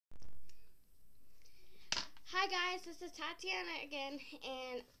guys, this is Tatiana again,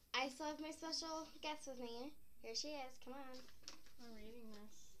 and I still have my special guest with me. Here she is. Come on. I'm reading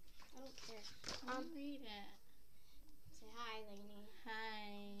this. I don't care. Read it. Say hi, Lainey.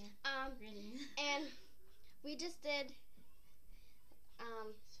 Hi. Reading. And we just did. So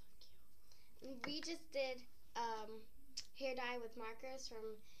cute. We just did hair dye with markers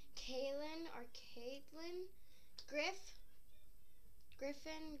from Caitlin Griff. I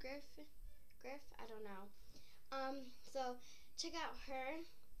don't know. So check out her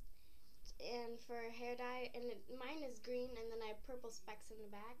and for hair dye, and mine is green, and then I have purple specks in the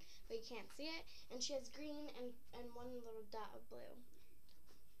back, but you can't see it. And she has green and one little dot of blue.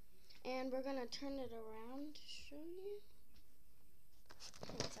 And we're gonna turn it around to show you.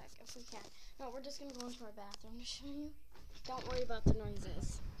 One sec, if we can. No, we're just gonna go into our bathroom to show you. Don't worry about the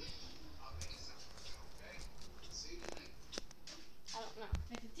noises. I don't know.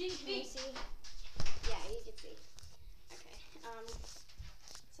 Can you see? Yeah, you can see. Okay.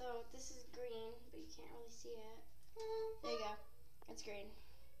 So this is green, but you can't really see it. There you go. It's green.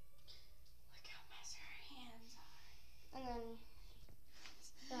 Look how messy her hands are.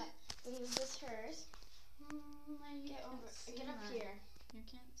 And then this is hers. Get up here. You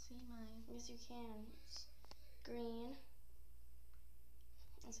can't see mine. Yes, you can. It's green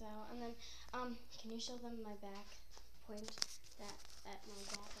as well. And then, can you show them my back? Point that at my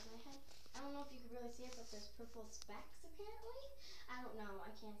back of my head. I don't know if you can really see it, but there's purple specks apparently. I don't know.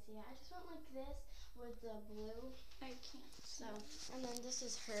 I can't see it. I just went like this with the blue. I can't see. So, and then this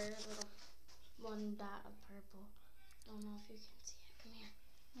is her little one dot of purple. I don't know if you can see it. Come here.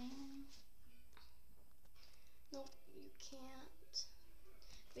 Yeah. Nope, you can't.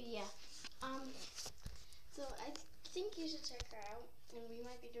 But yeah. So I think you should check her out, and we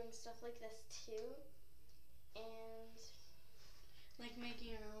might be doing stuff like this too. And like making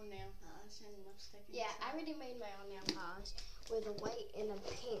your own nail polish and lipstick and yeah, stuff. I already made my own nail polish with a white and a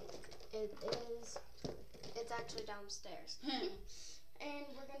pink. It's actually downstairs. And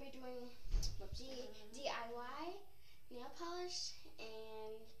we're going to be doing DIY nail polish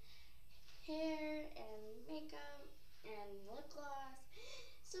and hair and makeup and lip gloss.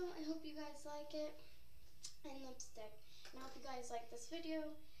 So I hope you guys like it. And lipstick. And I hope you guys like this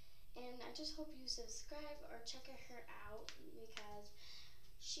video. And I just hope you subscribe or check her out, because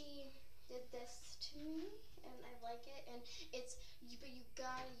she did this to me and I like it. And but you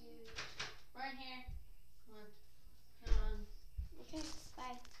gotta use. Right here. Come on. Come on. Okay,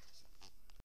 bye.